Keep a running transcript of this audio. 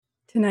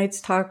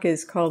Tonight's talk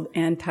is called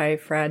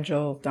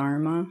Antifragile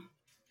Dharma.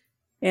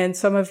 And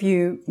some of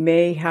you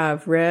may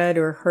have read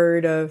or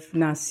heard of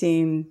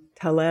Nassim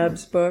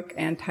Taleb's book,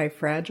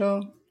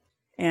 Antifragile.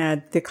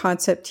 And the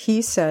concept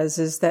he says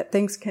is that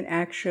things can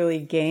actually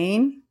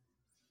gain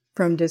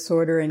from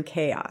disorder and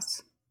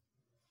chaos.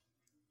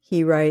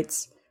 He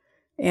writes,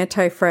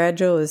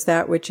 "Antifragile is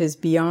that which is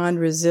beyond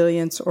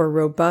resilience or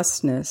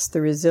robustness.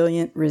 The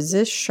resilient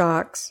resists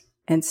shocks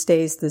and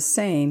stays the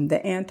same. The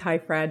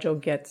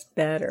antifragile gets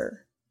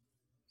better."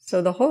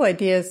 So the whole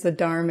idea is the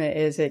Dharma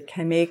is it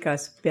can make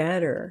us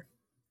better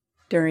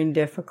during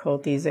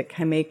difficulties. It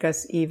can make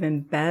us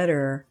even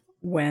better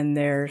when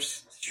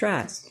there's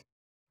stress.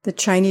 The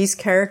Chinese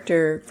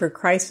character for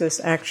crisis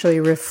actually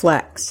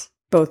reflects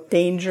both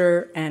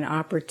danger and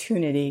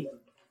opportunity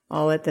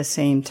all at the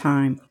same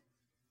time.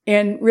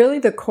 And really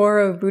the core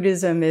of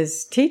Buddhism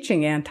is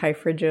teaching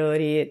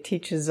anti-fragility. It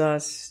teaches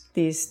us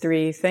these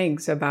three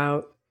things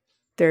about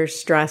there's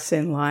stress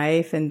in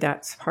life, and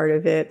that's part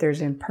of it.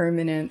 There's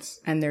impermanence,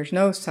 and there's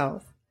no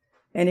self.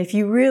 And if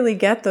you really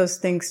get those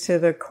things to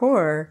the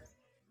core,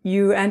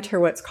 you enter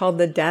what's called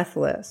the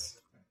deathless.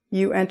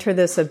 You enter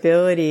this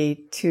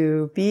ability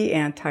to be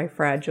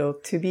anti-fragile,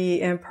 to be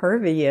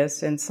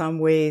impervious in some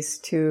ways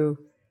to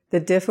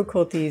the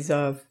difficulties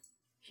of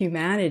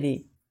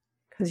humanity,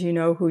 because you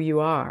know who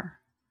you are.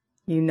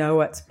 You know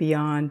what's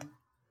beyond,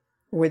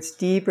 what's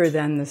deeper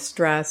than the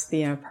stress,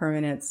 the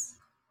impermanence,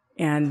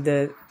 and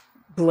the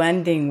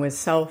blending with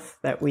self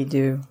that we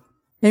do.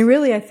 And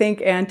really, I think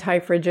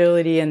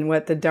anti-fragility and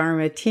what the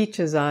Dharma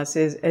teaches us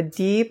is a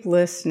deep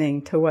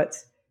listening to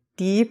what's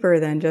deeper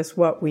than just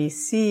what we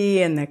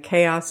see and the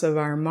chaos of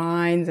our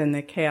minds and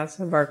the chaos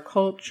of our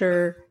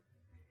culture.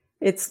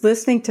 It's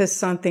listening to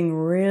something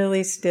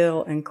really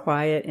still and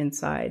quiet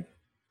inside.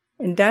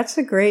 And that's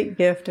a great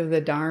gift of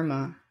the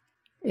Dharma,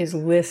 is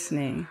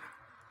listening.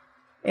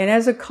 And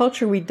as a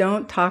culture, we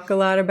don't talk a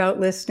lot about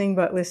listening,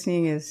 but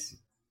listening is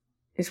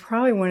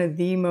probably one of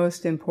the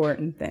most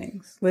important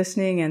things.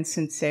 Listening and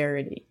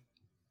sincerity.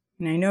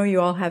 And I know you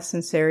all have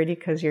sincerity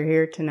because you're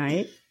here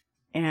tonight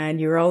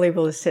and you're all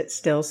able to sit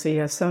still, so you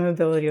have some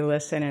ability to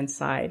listen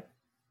inside.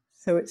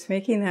 So it's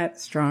making that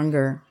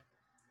stronger.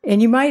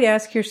 And you might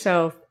ask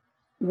yourself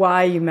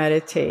why you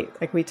meditate,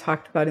 like we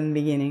talked about in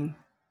the beginning.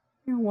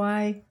 You know,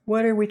 why?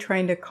 What are we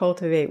trying to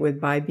cultivate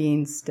by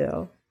being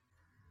still?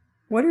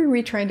 What are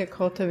we trying to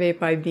cultivate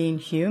by being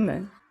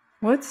human?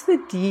 What's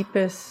the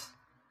deepest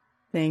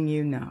thing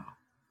you know?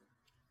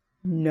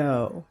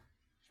 Know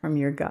from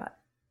your gut.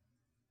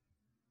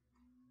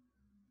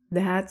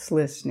 That's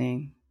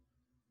listening.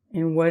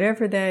 And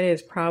whatever that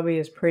is probably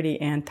is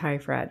pretty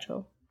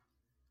anti-fragile.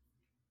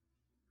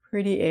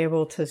 Pretty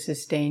able to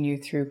sustain you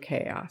through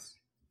chaos.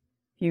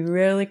 You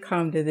really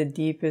come to the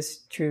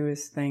deepest,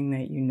 truest thing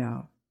that you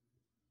know.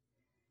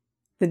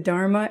 The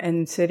Dharma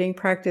and sitting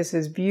practice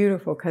is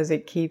beautiful because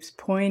it keeps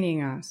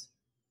pointing us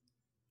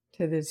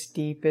to this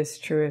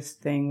deepest,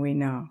 truest thing we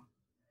know.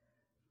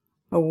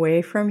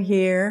 Away from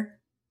here,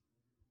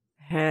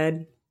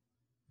 head,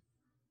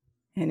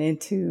 and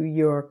into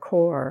your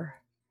core.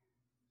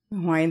 The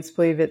Hawaiians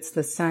believe it's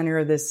the center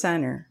of the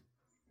center.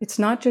 It's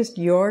not just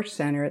your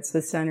center, it's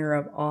the center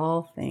of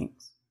all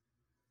things.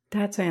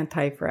 That's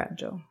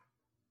anti-fragile.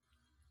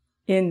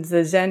 In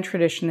the Zen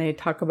tradition, they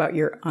talk about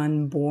your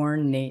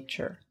unborn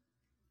nature.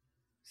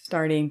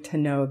 Starting to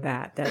know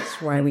that.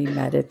 That's why we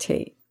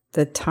meditate.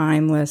 The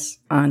timeless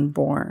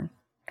unborn.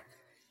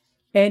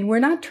 And we're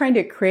not trying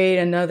to create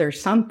another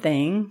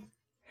something.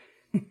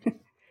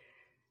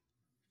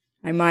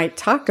 I might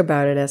talk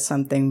about it as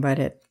something, but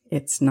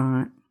it's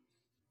not.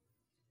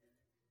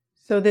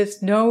 So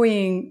this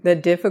knowing the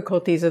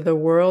difficulties of the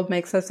world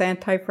makes us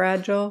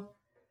anti-fragile.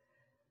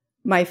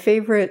 My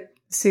favorite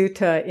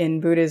sutta in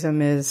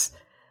Buddhism is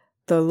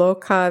the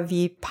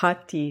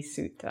Lokavipatti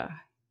Sutta.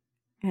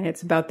 And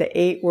it's about the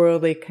 8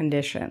 worldly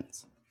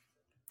conditions.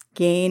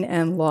 Gain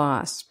and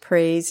loss,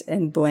 praise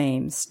and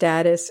blame,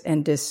 status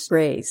and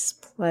disgrace,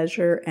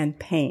 pleasure and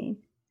pain.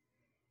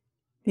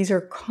 These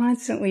are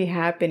constantly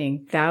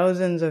happening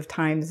thousands of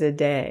times a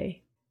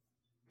day.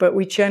 But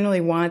we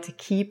generally want to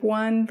keep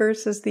one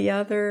versus the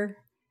other.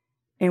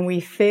 And we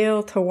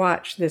fail to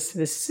watch the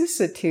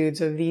vicissitudes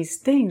of these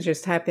things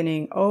just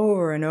happening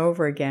over and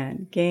over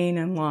again. Gain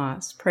and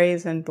loss,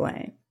 praise and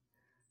blame,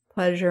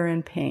 pleasure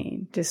and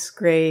pain,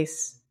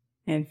 disgrace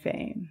and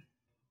fame.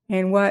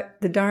 And what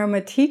the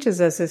Dharma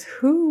teaches us is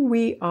who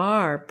we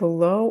are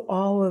below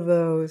all of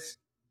those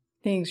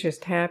things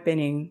just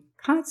happening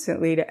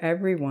constantly to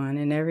everyone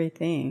and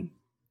everything.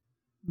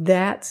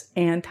 That's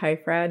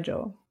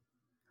anti-fragile.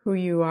 Who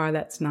you are,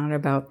 that's not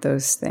about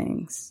those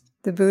things.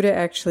 The Buddha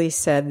actually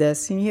said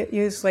this, and he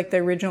was like the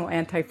original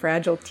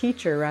anti-fragile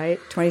teacher, right?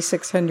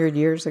 2,600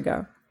 years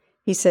ago.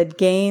 He said,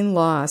 gain,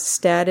 loss,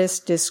 status,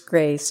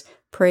 disgrace,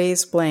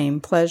 praise, blame,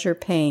 pleasure,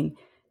 pain.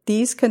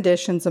 These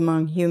conditions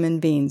among human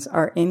beings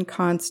are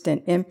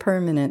inconstant,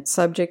 impermanent,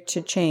 subject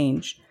to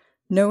change.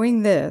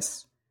 Knowing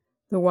this,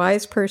 the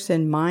wise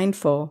person,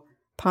 mindful,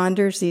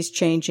 ponders these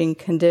changing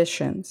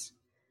conditions.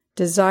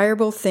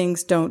 Desirable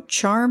things don't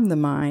charm the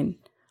mind.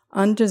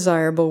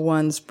 Undesirable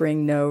ones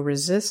bring no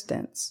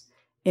resistance.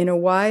 In a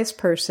wise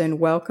person,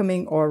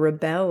 welcoming or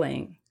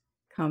rebelling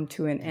come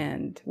to an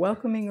end.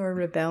 Welcoming or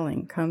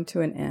rebelling come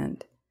to an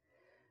end.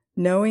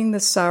 Knowing the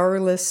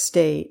sourless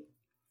state,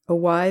 a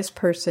wise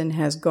person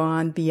has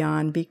gone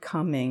beyond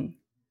becoming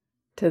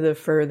to the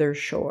further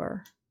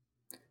shore.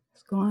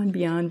 It's gone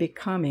beyond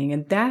becoming.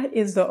 And that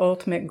is the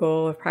ultimate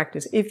goal of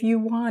practice. If you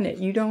want it,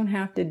 you don't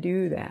have to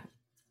do that.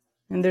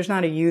 And there's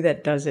not a you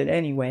that does it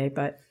anyway,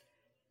 but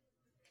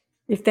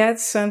if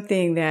that's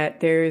something that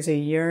there is a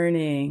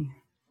yearning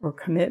or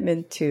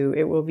commitment to,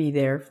 it will be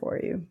there for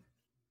you.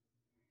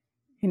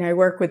 And I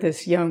work with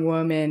this young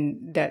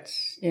woman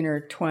that's in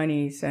her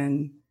 20s,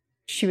 and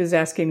she was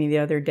asking me the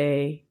other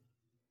day,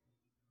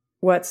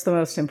 what's the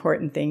most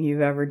important thing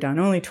you've ever done?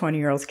 Only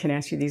 20-year-olds can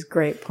ask you these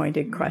great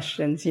pointed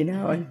questions,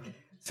 And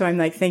so I'm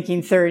like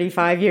thinking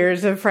 35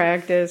 years of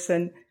practice.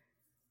 And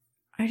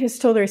I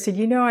just told her, I said,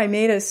 I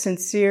made a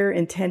sincere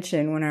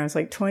intention when I was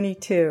like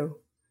 22.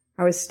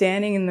 I was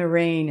standing in the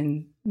rain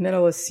in the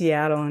middle of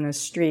Seattle on a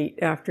street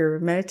after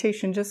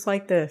meditation just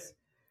like this.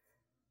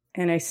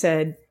 And I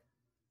said,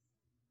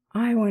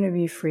 I want to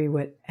be free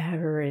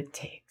whatever it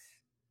takes.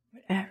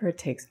 Whatever it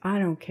takes. I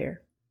don't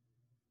care.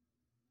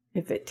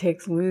 If it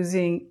takes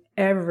losing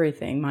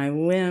everything, my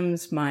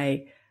limbs,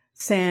 my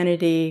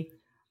sanity,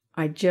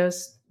 I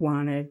just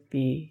want to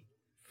be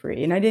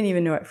free. And I didn't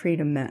even know what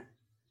freedom meant.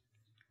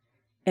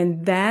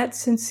 And that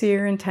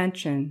sincere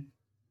intention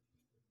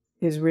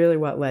is really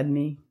what led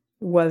me.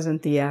 It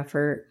wasn't the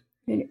effort.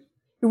 It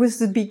was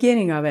the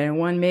beginning of it. And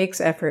one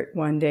makes effort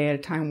one day at a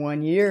time,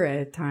 1 year at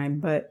a time.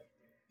 But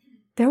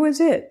that was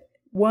it.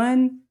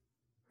 One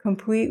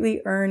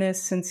completely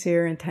earnest,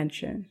 sincere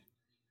intention.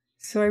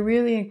 So I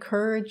really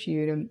encourage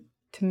you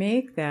to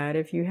make that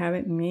if you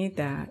haven't made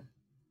that.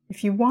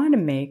 If you want to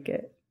make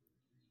it.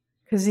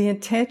 Because the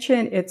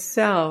intention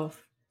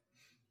itself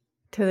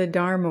to the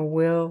Dharma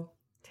will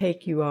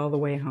take you all the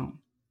way home.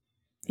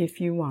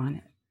 If you want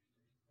it.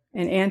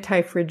 And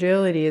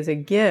anti-fragility is a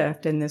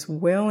gift, and this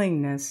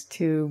willingness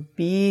to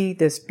be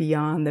this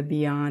beyond the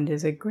beyond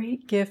is a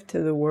great gift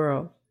to the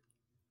world.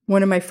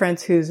 One of my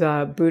friends who's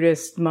a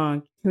Buddhist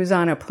monk, he was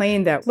on a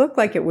plane that looked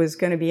like it was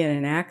going to be in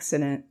an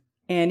accident.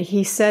 And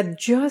he said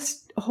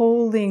just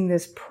holding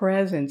this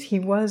presence, he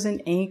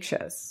wasn't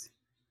anxious.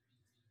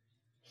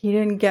 He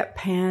didn't get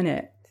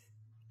panicked.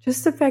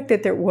 Just the fact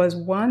that there was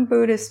one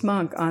Buddhist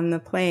monk on the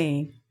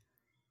plane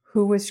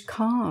who was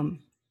calm.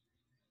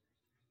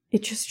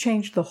 It just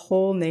changed the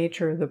whole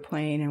nature of the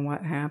plane and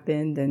what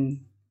happened. And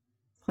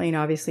the plane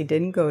obviously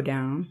didn't go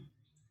down.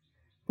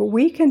 But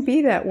we can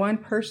be that one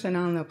person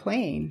on the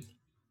plane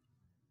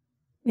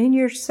in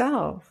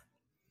yourself.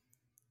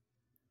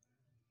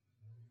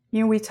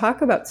 We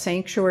talk about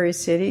sanctuary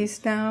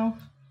cities now.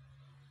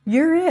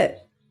 You're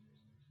it.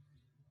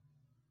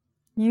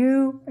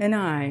 You and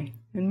I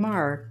and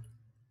Mark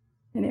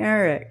and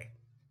Eric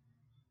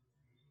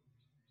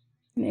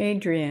and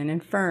Adrian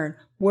and Fern,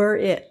 we're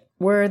it.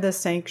 We're the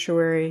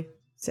sanctuary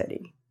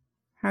city.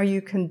 How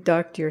you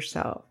conduct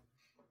yourself.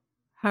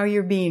 How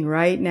you're being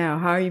right now.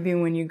 How are you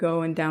being when you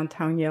go in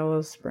downtown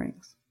Yellow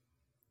Springs.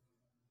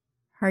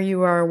 How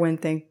you are when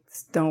things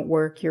don't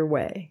work your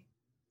way.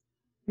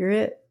 You're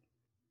it.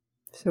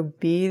 So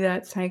be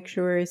that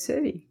sanctuary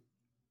city.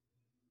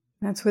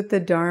 That's what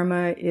the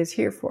Dharma is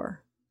here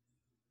for.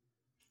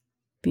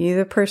 Be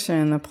the person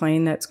in the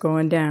plane that's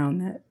going down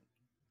that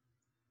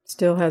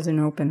still has an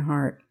open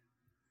heart.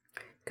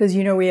 Because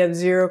we have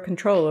zero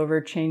control over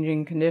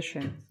changing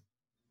conditions.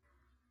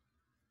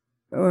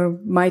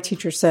 My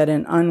teacher said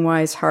an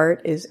unwise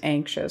heart is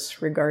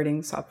anxious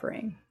regarding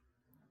suffering.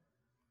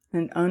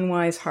 An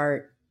unwise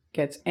heart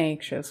gets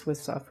anxious with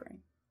suffering.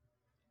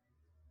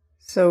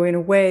 So in a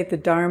way, the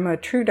Dharma,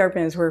 true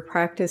Dharma, is we're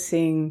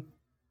practicing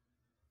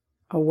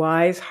a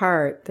wise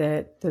heart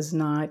that does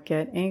not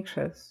get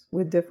anxious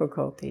with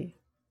difficulty.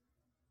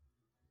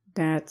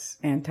 That's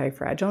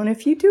anti-fragile. And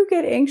if you do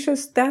get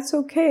anxious, that's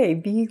okay.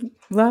 Be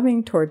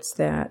loving towards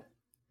that.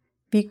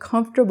 Be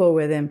comfortable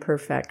with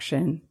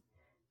imperfection.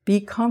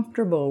 Be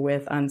comfortable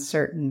with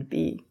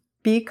uncertainty.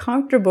 Be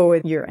comfortable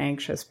with your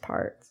anxious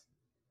parts.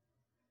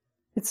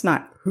 It's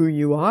not who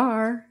you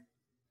are.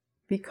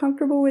 Be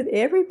comfortable with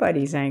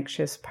everybody's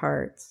anxious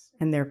parts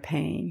and their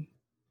pain.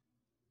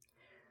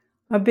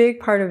 A big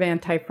part of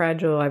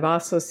anti-fragile I've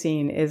also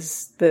seen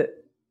is the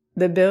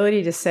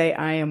ability to say,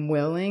 I am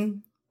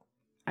willing.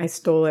 I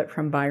stole it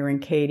from Byron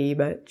Katie,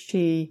 but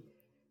she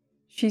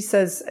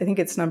says, I think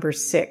it's number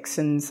 6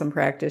 in some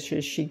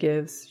practices she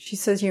gives. She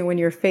says, when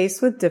you're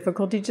faced with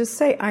difficulty, just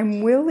say,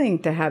 I'm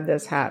willing to have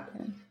this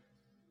happen.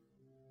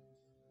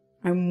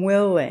 I'm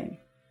willing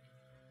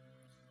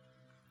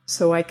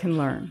so I can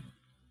learn.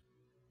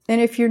 And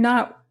if you're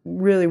not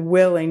really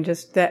willing,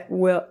 just that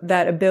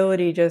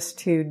ability just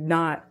to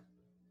not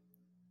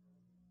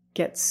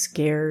get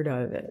scared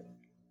of it.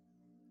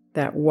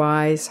 That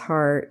wise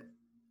heart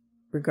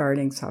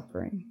regarding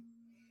suffering.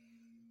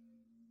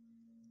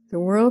 The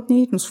world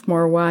needs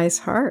more wise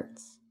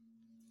hearts.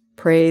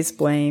 praise,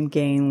 blame,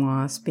 gain,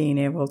 loss, being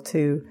able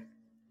to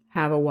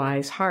have a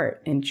wise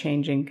heart in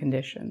changing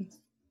conditions.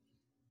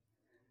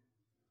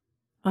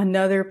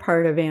 Another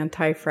part of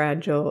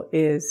anti-fragile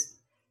is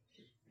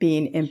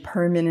being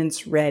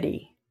impermanence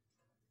ready.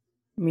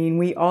 I mean,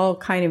 we all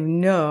kind of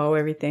know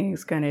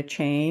everything's going to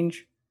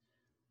change.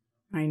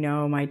 I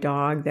know my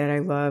dog that I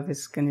love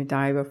is going to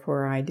die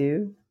before I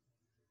do.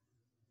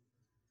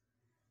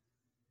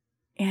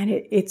 And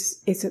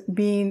it's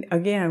being,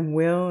 again,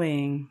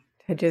 willing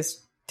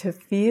to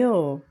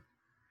feel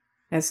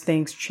as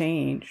things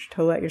change,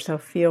 to let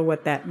yourself feel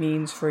what that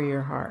means for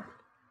your heart.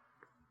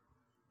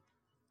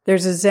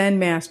 There's a Zen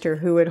master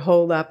who would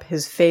hold up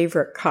his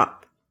favorite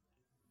cup.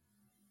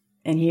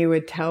 And he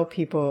would tell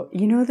people,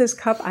 you know this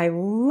cup, I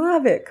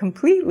love it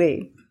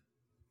completely.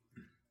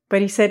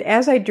 But he said,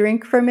 as I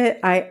drink from it,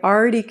 I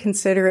already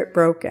consider it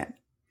broken.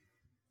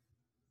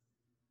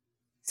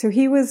 So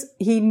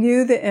he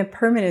knew the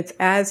impermanence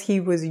as he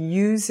was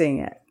using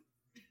it.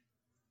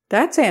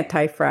 That's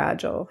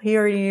anti-fragile. He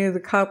already knew the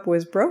cup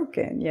was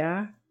broken,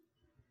 yeah?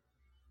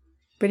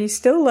 But he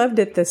still loved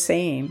it the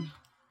same.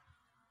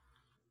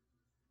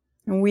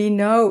 And we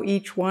know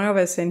each one of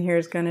us in here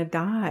is going to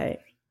die,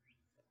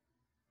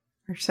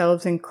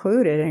 ourselves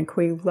included. And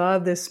we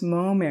love this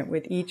moment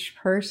with each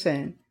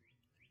person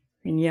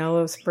in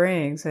Yellow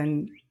Springs.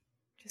 And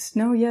just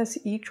know, yes,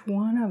 each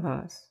one of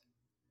us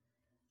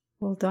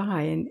will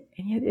die. And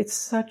yet it's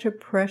such a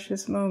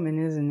precious moment,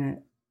 isn't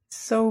it?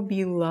 So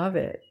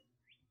beloved.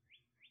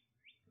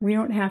 We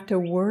don't have to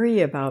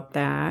worry about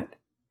that.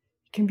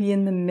 It can be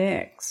in the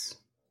mix.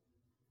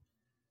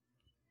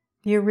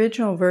 The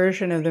original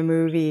version of the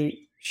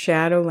movie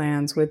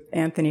Shadowlands with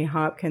Anthony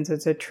Hopkins,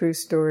 it's a true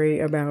story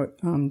about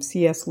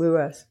C.S.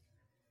 Lewis.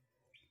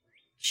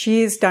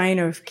 She's dying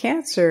of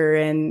cancer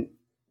and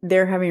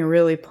they're having a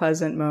really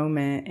pleasant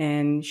moment.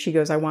 And she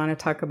goes, I want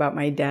to talk about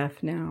my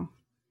death now.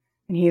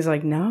 And he's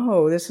like,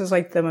 no, this is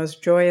like the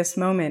most joyous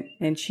moment.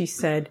 And she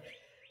said,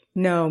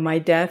 no, my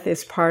death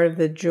is part of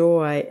the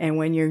joy. And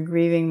when you're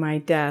grieving my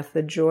death,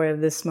 the joy of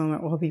this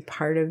moment will be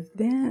part of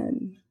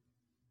then.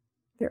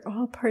 They're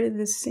all part of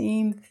the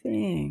same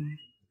thing.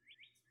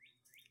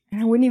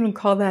 And I wouldn't even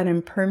call that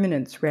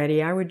impermanence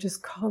ready. I would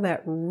just call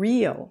that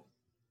real,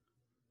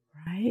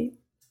 right?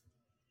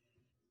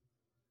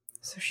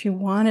 So she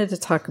wanted to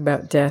talk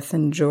about death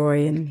and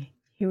joy, and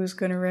he was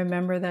going to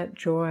remember that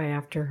joy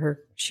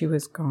after she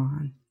was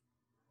gone.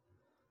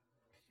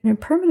 And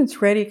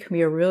impermanence ready can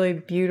be a really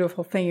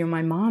beautiful thing. You know,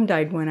 my mom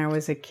died when I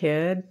was a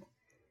kid.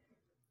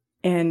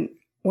 And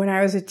when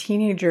I was a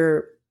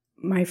teenager,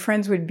 my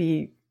friends would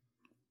be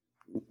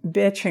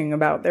bitching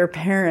about their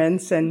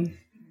parents. And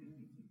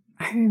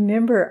I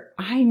remember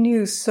I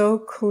knew so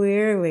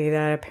clearly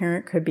that a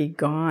parent could be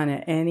gone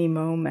at any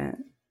moment.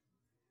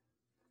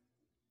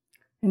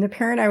 And the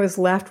parent I was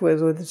left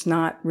with was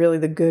not really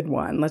the good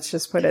one. Let's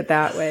just put it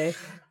that way.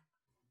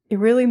 It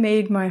really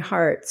made my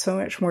heart so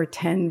much more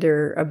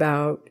tender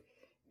about,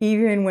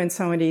 even when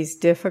somebody's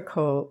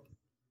difficult,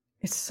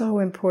 it's so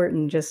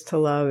important just to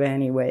love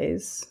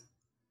anyways.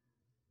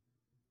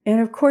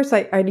 And of course,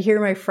 I'd hear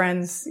my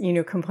friends,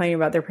 complaining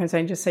about their parents.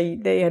 I'd just say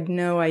they had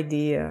no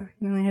idea.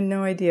 They had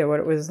no idea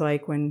what it was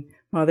like when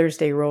Mother's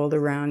Day rolled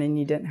around and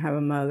you didn't have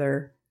a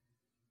mother,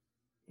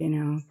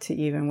 to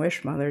even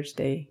wish Mother's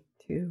Day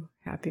to.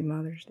 Happy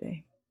Mother's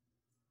Day.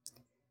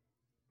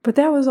 But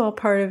that was all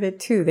part of it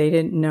too. They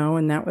didn't know,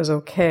 and that was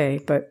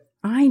okay. But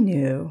I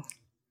knew.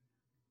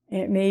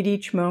 It made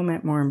each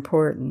moment more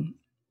important.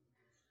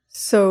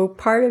 So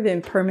part of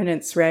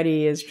impermanence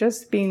ready is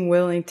just being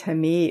willing to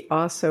meet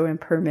also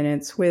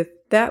impermanence with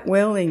that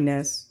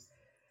willingness.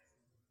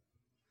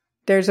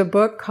 There's a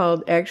book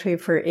called, actually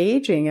for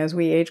aging, as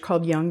we age,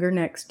 called Younger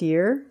Next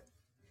Year.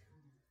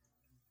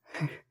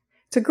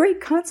 It's a great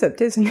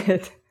concept, isn't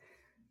it?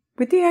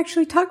 But they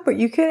actually talk about,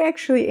 you could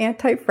actually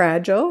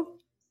anti-fragile.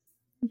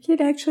 You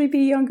could actually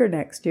be younger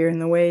next year in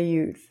the way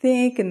you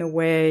think, in the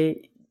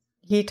way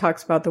he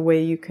talks about the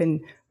way you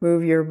can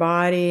move your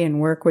body and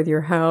work with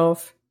your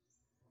health.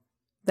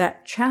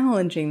 That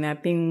challenging,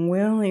 that being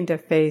willing to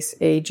face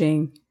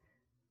aging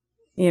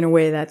in a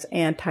way that's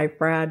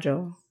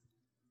anti-fragile.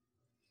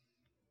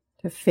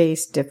 To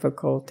face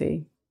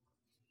difficulty.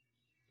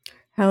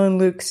 Helen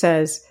Luke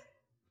says,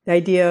 the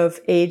idea of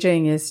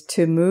aging is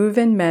to move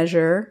and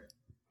measure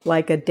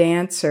like a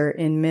dancer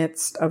in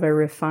midst of a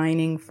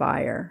refining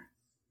fire.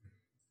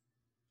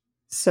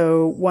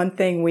 So one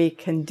thing we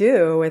can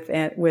do with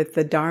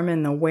the Dharma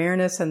and the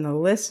awareness and the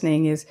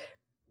listening is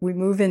we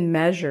move in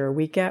measure.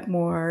 We get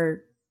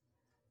more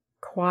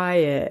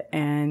quiet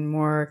and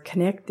more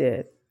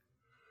connected.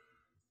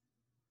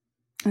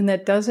 And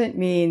that doesn't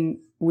mean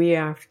we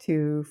have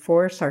to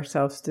force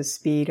ourselves to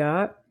speed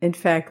up. In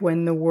fact,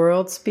 when the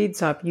world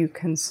speeds up, you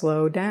can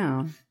slow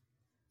down.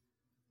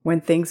 When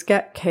things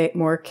get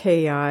more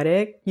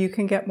chaotic, you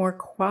can get more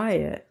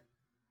quiet.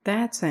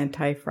 That's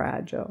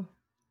anti-fragile.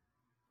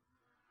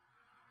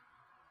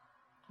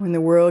 When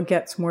the world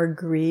gets more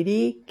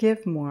greedy,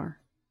 give more.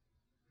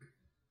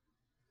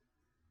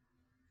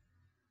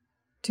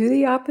 Do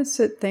the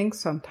opposite thing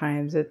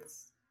sometimes.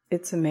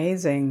 it's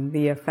amazing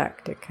the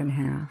effect it can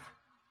have.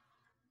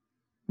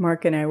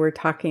 Mark and I were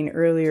talking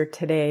earlier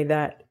today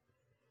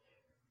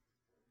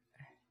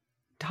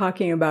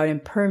talking about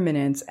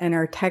impermanence and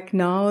our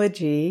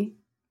technology,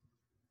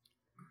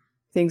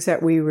 things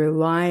that we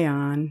rely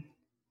on.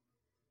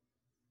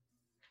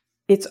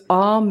 It's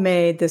all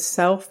made, the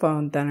cell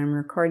phone that I'm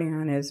recording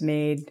on is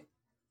made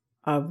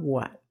of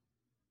what?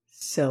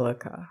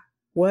 Silica.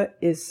 What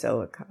is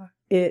silica?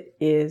 It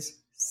is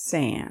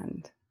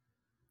sand.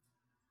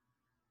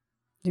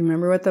 Do you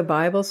remember what the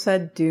Bible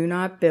said? Do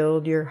not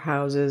build your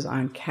houses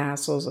on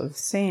castles of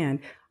sand.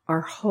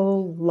 Our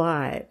whole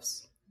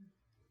lives,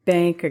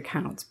 bank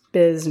accounts,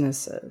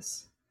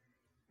 businesses,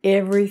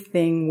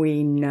 everything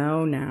we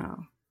know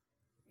now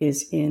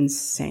is in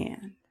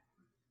sand.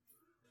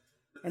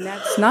 And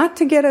that's not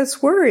to get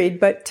us worried,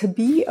 but to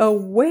be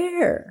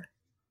aware.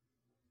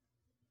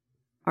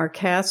 Our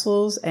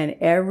castles and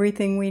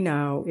everything we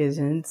know is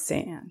in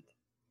sand.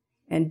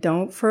 And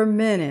don't for a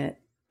minute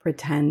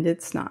pretend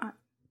it's not.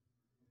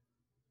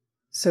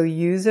 So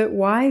use it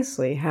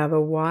wisely. Have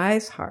a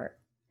wise heart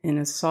and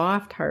a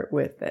soft heart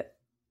with it,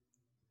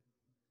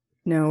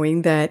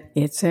 knowing that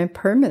it's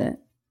impermanent.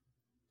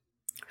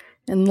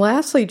 And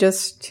lastly,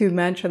 just to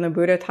mention, the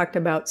Buddha talked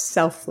about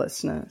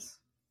selflessness.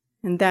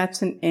 And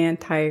that's an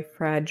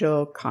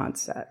anti-fragile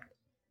concept.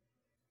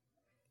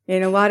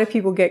 And a lot of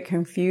people get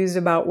confused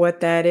about what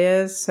that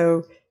is.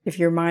 So if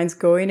your mind's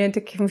going into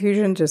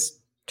confusion, just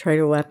try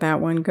to let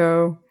that one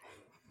go.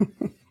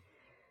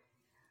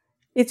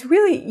 It's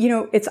really,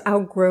 it's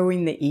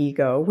outgrowing the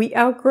ego. We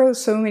outgrow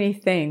so many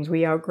things.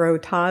 We outgrow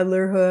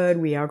toddlerhood.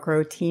 We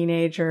outgrow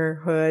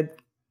teenagerhood,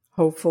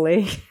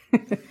 hopefully.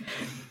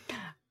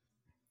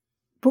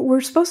 But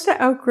we're supposed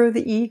to outgrow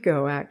the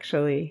ego,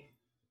 actually.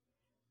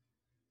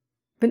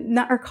 But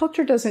our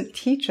culture doesn't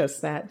teach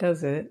us that,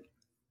 does it?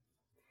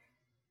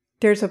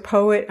 There's a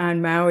poet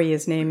on Maui,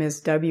 his name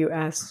is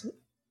W.S.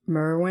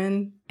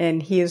 Merwin,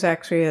 and he is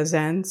actually a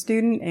Zen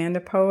student and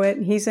a poet.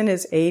 He's in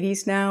his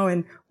 80s now,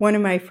 and one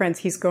of my friends,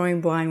 he's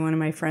going blind, one of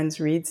my friends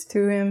reads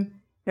to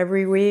him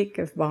every week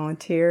as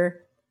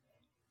volunteer.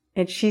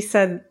 And she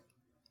said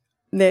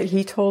that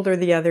he told her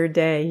the other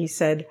day, he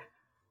said,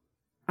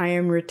 I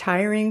am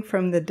retiring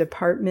from the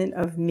department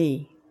of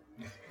me.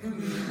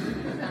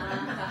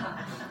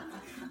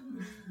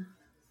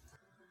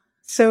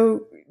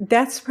 So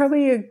that's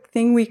probably a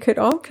thing we could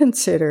all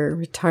consider,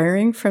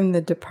 retiring from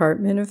the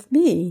department of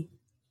me.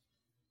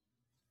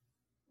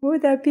 What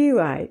would that be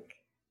like?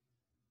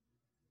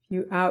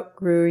 You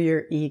outgrew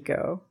your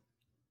ego.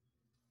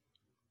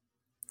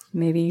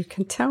 Maybe you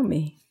can tell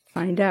me,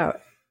 find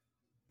out.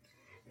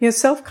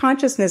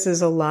 Self-consciousness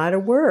is a lot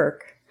of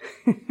work.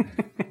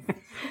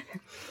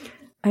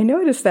 I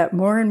notice that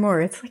more and more.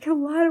 It's like a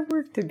lot of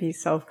work to be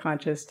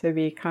self-conscious, to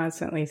be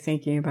constantly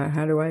thinking about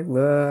how do I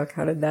look?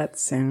 How did that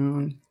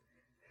sound?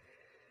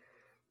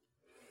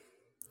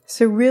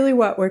 So really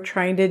what we're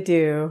trying to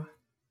do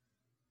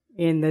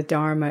in the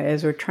Dharma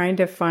is we're trying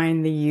to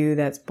find the you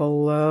that's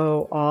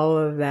below all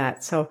of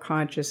that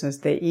self-consciousness,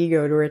 the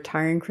ego, to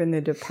retiring from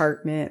the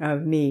department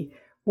of me.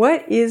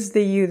 What is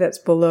the you that's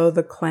below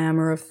the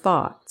clamor of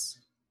thoughts?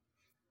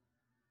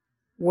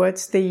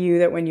 What's the you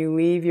that when you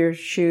leave your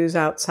shoes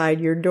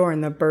outside your door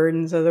and the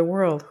burdens of the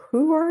world,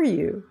 who are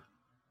you?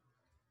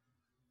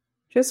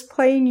 Just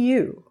plain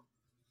you.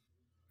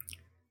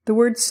 The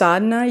word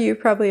sadhana, you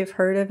probably have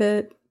heard of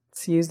it.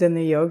 It's used in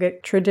the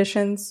yogic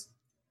traditions.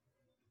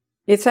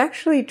 It's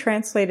actually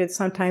translated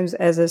sometimes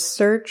as a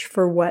search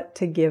for what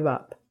to give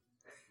up.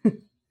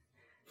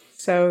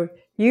 So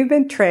you've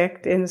been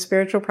tricked in the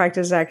spiritual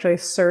practice, actually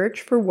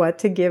search for what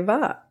to give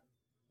up.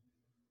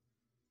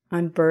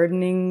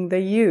 Unburdening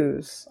the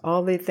yous,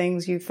 all the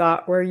things you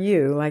thought were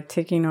you, like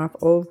taking off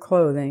old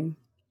clothing.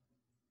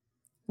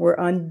 We're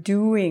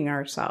undoing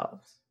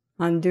ourselves,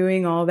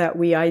 undoing all that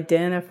we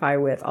identify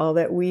with, all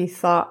that we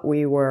thought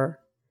we were.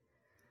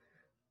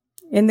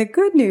 And the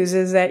good news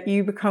is that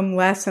you become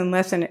less and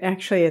less, and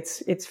actually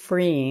it's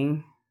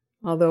freeing.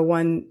 Although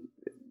one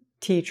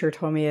teacher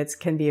told me it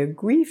can be a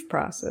grief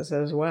process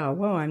as well.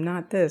 Whoa, I'm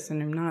not this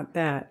and I'm not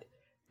that.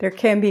 There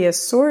can be a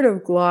sort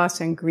of gloss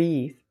and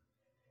grief.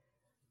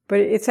 But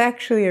it's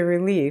actually a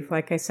relief.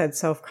 Like I said,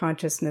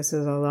 self-consciousness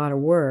is a lot of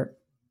work.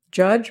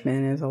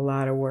 Judgment is a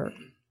lot of work.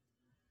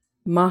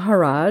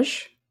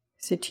 Maharaj,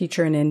 he's a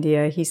teacher in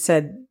India, he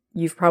said,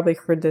 you've probably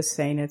heard this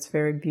saying, it's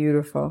very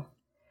beautiful.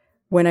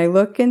 When I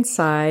look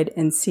inside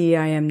and see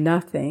I am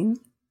nothing,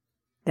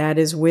 that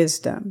is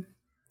wisdom.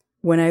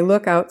 When I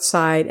look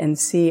outside and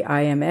see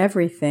I am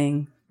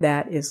everything,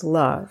 that is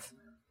love.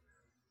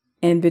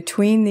 And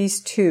between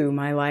these two,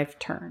 my life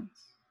turns.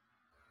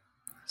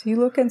 So you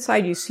look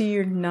inside, you see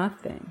you're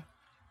nothing.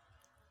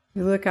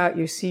 You look out,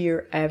 you see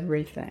you're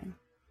everything.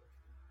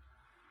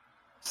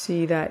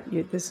 See that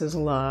this is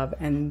love,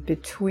 and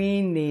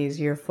between these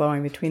you're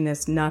flowing, between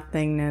this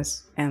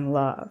nothingness and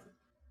love.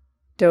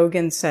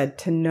 Dogen said,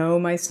 to know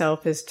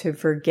myself is to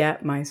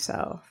forget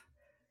myself.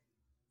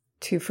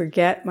 To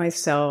forget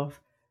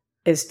myself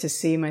is to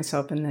see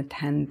myself in the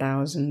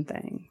 10,000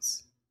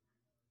 things.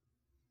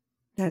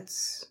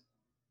 That's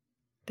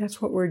That's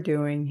what we're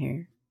doing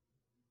here.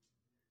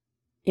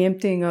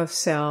 Emptying of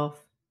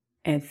self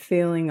and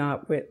filling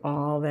up with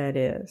all that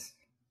is.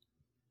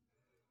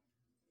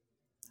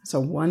 It's a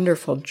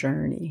wonderful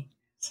journey.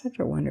 Such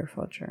a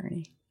wonderful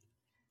journey.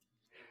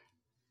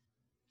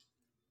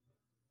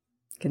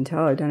 You can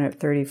tell I've done it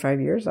 35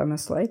 years. I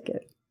must like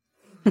it.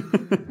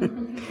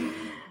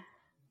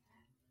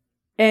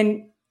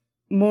 And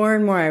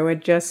more, I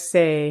would just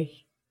say,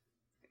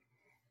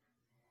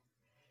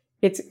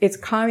 it's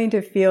calming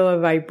to feel a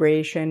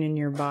vibration in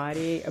your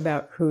body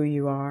about who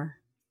you are.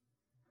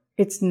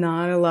 It's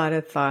not a lot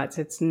of thoughts.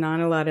 It's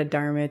not a lot of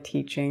Dharma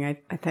teaching.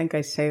 I think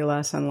I say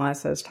less and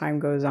less as time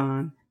goes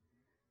on.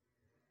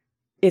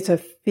 It's a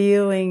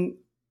feeling,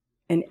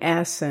 an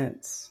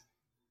essence,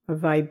 a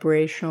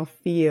vibrational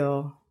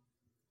feel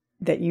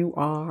that you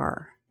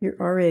are. You're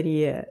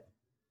already it.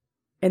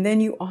 And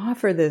then you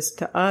offer this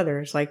to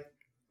others, like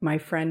my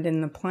friend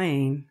in the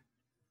plane.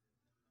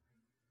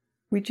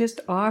 We just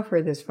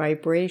offer this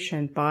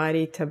vibration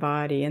body to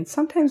body. And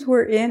sometimes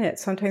we're in it,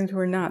 sometimes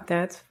we're not.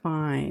 That's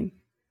fine.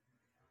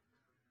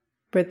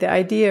 But the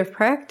idea of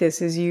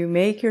practice is you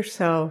make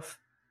yourself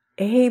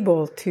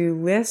able to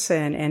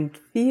listen and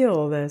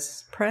feel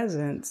this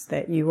presence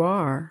that you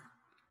are.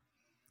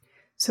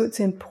 So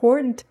it's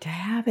important to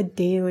have a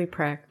daily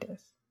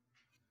practice.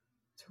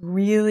 It's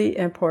really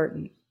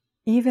important.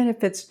 Even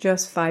if it's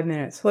just 5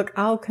 minutes. Look,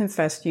 I'll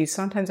confess to you,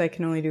 sometimes I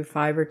can only do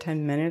 5 or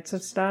 10 minutes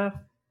of stuff.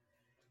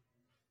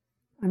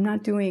 I'm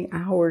not doing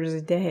hours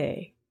a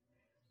day.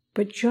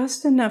 But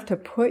just enough to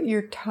put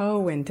your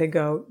toe in to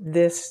go,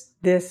 this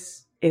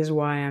is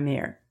why I'm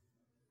here.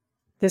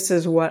 This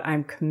is what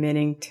I'm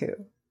committing to.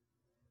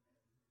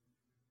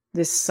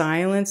 This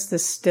silence,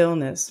 this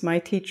stillness. My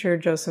teacher,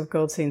 Joseph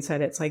Goldstein,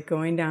 said it's like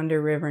going down to a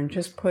river and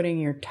just putting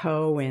your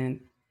toe in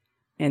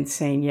and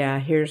saying, yeah,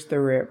 here's the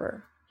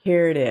river.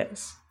 Here it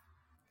is.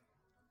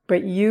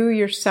 But you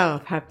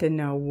yourself have to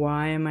know,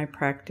 why am I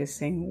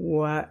practicing?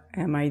 What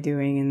am I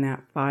doing in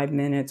that 5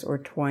 minutes or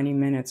 20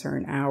 minutes or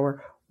an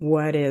hour?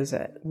 What is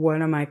it?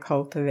 What am I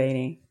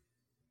cultivating?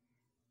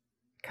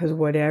 Because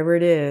whatever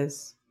it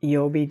is,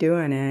 you'll be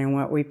doing it. And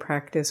what we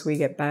practice, we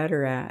get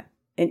better at.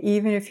 And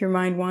even if your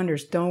mind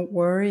wanders, don't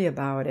worry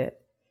about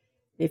it.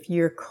 If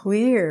you're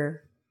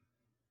clear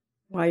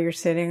while you're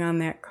sitting on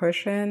that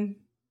cushion,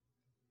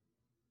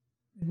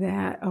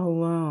 that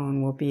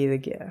alone will be the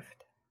gift.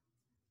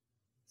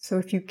 So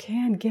if you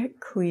can, get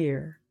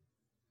clear.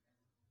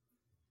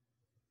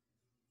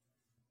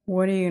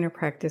 What are you going to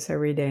practice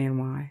every day and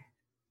why?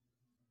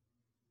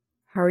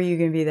 How are you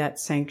going to be that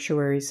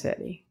sanctuary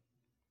city?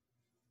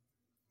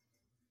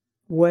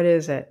 What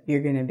is it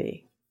you're going to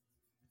be?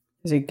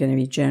 Is it going to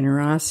be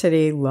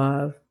generosity,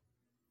 love,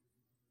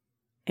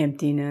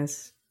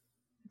 emptiness?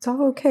 It's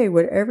all okay,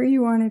 whatever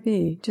you want to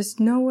be. Just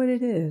know what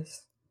it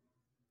is.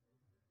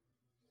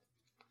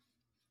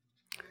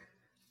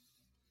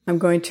 I'm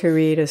going to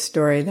read a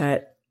story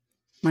that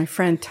my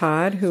friend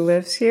Todd, who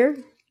lives here,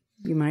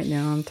 you might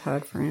know him,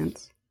 Todd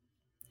France.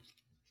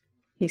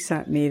 He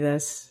sent me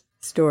this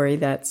story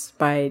that's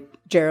by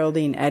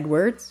Geraldine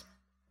Edwards.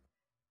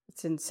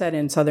 It's set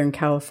in Southern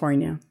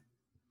California.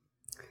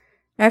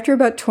 After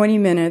about 20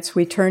 minutes,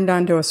 we turned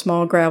onto a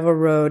small gravel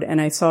road and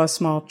I saw a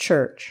small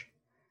church.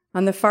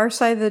 On the far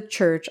side of the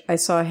church, I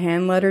saw a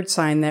hand-lettered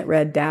sign that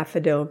read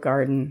Daffodil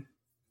Garden.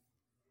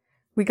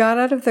 We got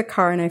out of the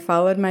car and I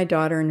followed my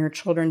daughter and her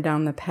children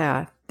down the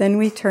path. Then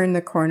we turned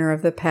the corner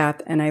of the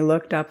path and I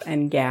looked up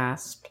and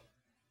gasped.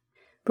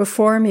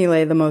 Before me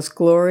lay the most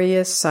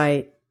glorious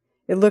sight.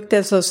 It looked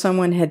as though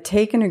someone had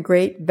taken a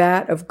great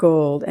vat of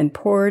gold and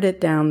poured it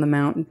down the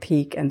mountain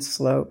peak and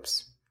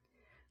slopes.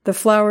 The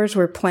flowers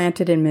were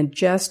planted in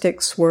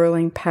majestic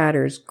swirling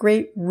patterns,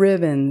 great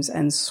ribbons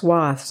and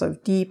swaths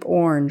of deep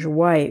orange,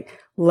 white,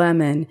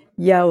 lemon,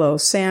 yellow,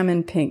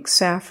 salmon pink,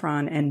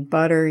 saffron, and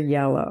butter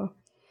yellow.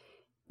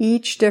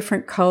 Each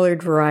different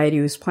colored variety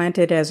was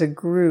planted as a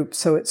group,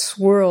 so it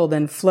swirled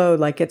and flowed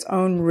like its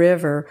own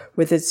river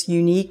with its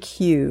unique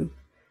hue.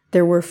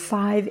 There were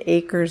 5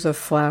 acres of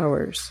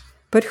flowers.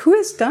 But who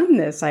has done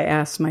this? I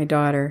asked my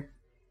daughter.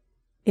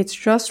 It's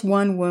just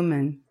one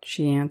woman,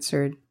 she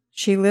answered.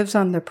 She lives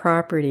on the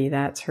property,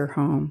 that's her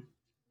home.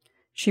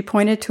 She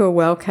pointed to a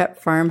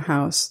well-kept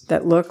farmhouse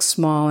that looked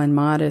small and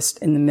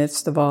modest in the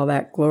midst of all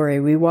that glory.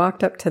 We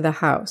walked up to the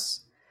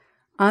house.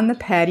 On the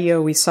patio,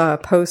 we saw a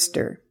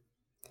poster.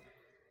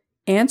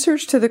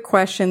 Answers to the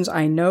questions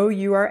I know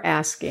you are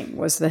asking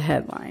was the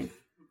headline.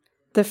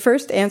 The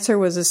first answer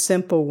was a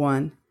simple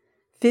one.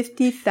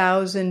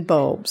 50,000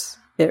 bulbs,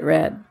 it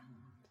read.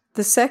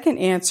 The second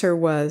answer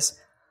was,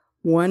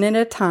 one at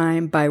a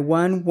time by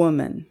one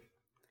woman.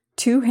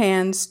 2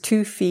 hands,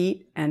 2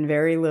 feet, and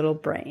very little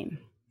brain.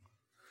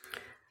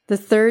 The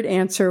third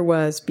answer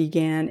was,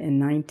 began in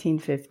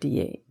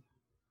 1958.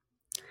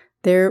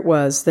 There it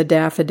was, the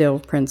daffodil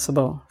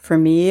principle. For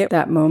me,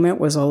 that moment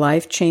was a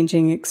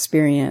life-changing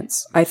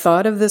experience. I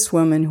thought of this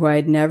woman who I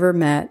had never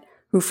met,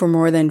 who for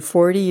more than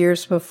 40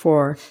 years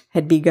before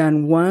had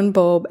begun one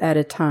bulb at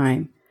a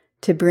time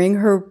to bring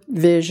her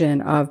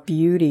vision of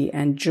beauty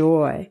and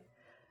joy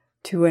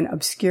to an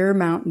obscure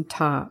mountain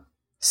top.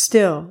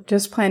 Still,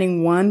 just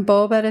planting one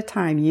bulb at a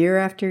time, year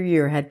after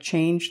year, had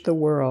changed the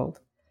world.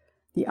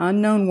 The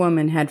unknown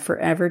woman had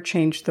forever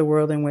changed the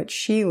world in which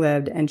she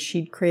lived, and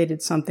she'd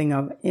created something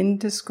of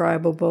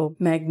indescribable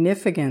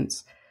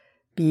magnificence,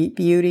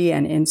 beauty,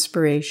 and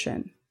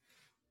inspiration.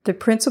 The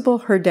principle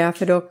her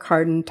daffodil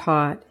garden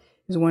taught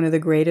is one of the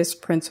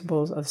greatest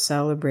principles of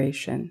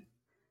celebration.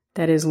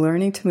 That is,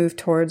 learning to move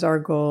towards our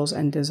goals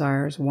and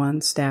desires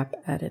one step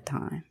at a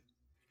time.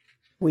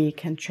 We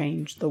can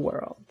change the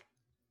world.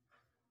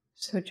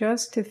 So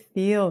just to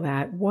feel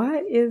that,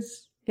 what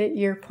is it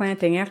you're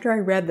planting? After I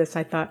read this,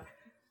 I thought,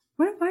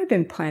 what have I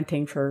been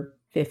planting for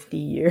 50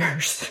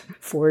 years,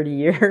 40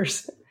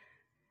 years?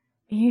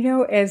 You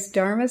know, as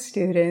Dharma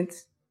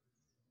students,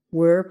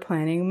 we're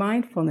planning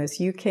mindfulness.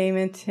 You came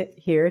in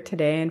here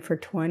today, and for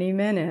 20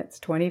 minutes,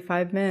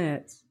 25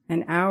 minutes,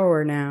 an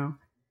hour now,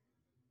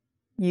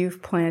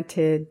 you've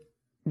planted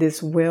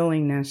this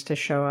willingness to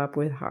show up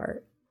with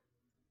heart.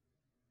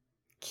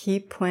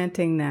 Keep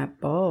planting that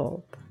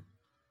bulb.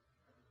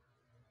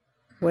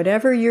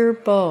 Whatever your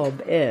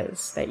bulb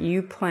is that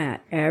you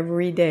plant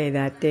every day,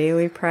 that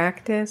daily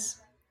practice,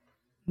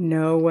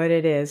 know what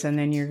it is, and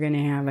then you're going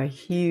to have a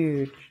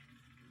huge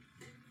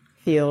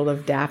field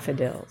of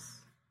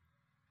daffodils.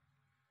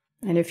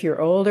 And if you're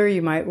older,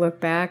 you might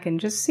look back and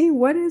just see,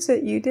 what is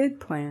it you did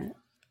plant?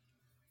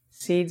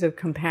 Seeds of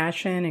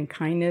compassion and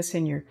kindness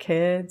in your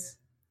kids,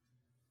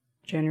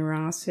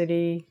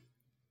 generosity,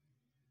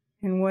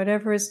 and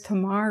whatever is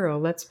tomorrow,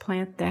 let's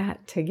plant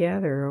that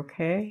together,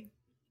 okay?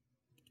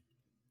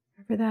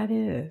 Whatever that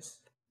is.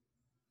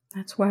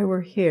 That's why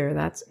we're here.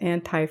 That's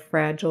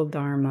Antifragile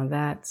Dharma.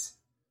 That's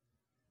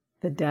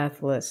the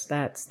deathless.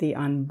 That's the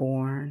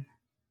unborn.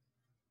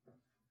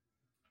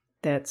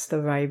 That's the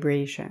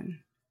vibration.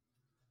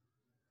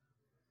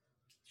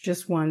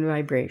 Just one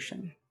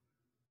vibration.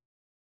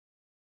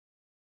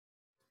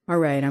 All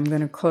right, I'm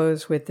going to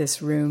close with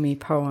this Rumi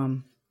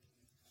poem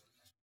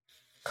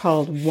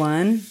called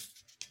One.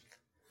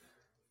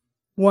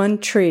 One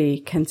tree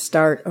can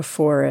start a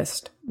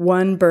forest.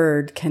 One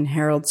bird can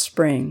herald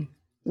spring.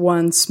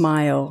 One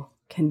smile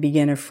can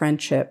begin a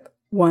friendship.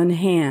 One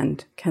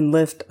hand can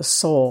lift a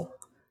soul.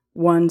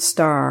 One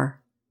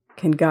star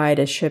can guide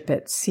a ship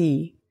at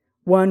sea.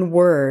 One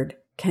word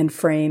can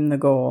frame the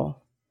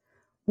goal.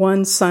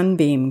 One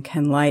sunbeam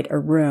can light a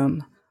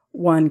room.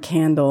 One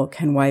candle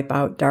can wipe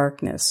out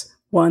darkness.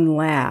 One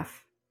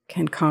laugh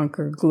can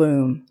conquer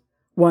gloom.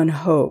 One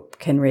hope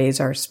can raise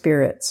our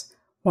spirits.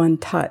 One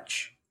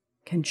touch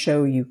can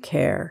show you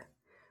care.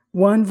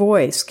 One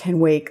voice can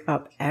wake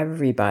up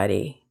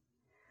everybody.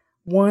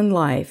 One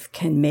life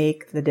can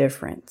make the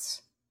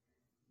difference.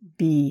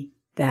 Be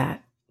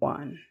that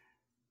one.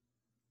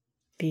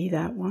 Be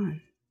that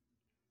one.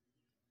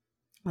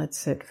 Let's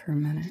sit for a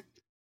minute.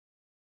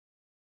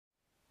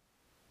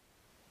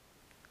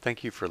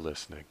 Thank you for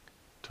listening.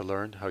 To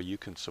learn how you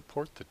can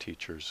support the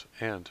teachers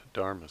and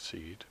Dharma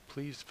Seed,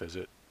 please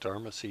visit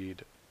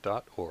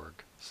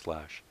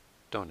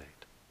dharmaseed.org/donate.